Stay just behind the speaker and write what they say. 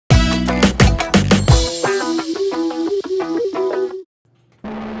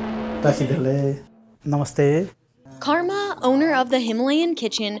Tasidale. Namaste. Karma, owner of the Himalayan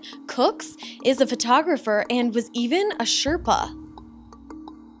Kitchen, cooks, is a photographer, and was even a Sherpa.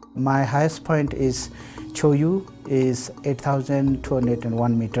 My highest point is Choyu, is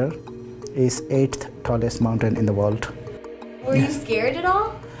 8,201 meter, is 8th tallest mountain in the world. Were you scared at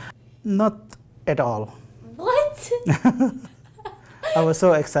all? Not at all. What? I was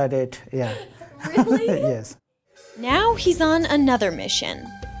so excited, yeah. Really? Yes. Now he's on another mission.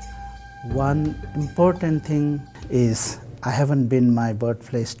 One important thing is I haven't been my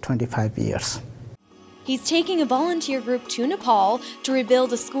birthplace 25 years. He's taking a volunteer group to Nepal to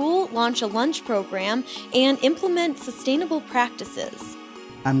rebuild a school, launch a lunch program, and implement sustainable practices.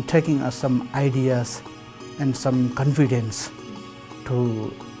 I'm taking some ideas and some confidence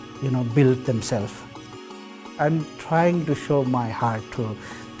to, build themselves. I'm trying to show my heart to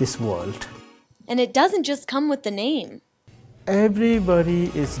this world. And it doesn't just come with the name.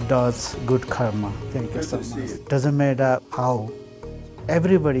 Everybody does good karma. Thank you so much. Doesn't matter how.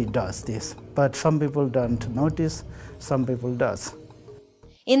 Everybody does this, but some people don't notice, some people does.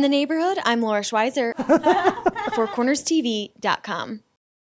 In the neighborhood, I'm Laura Schweizer for CornersTV.com.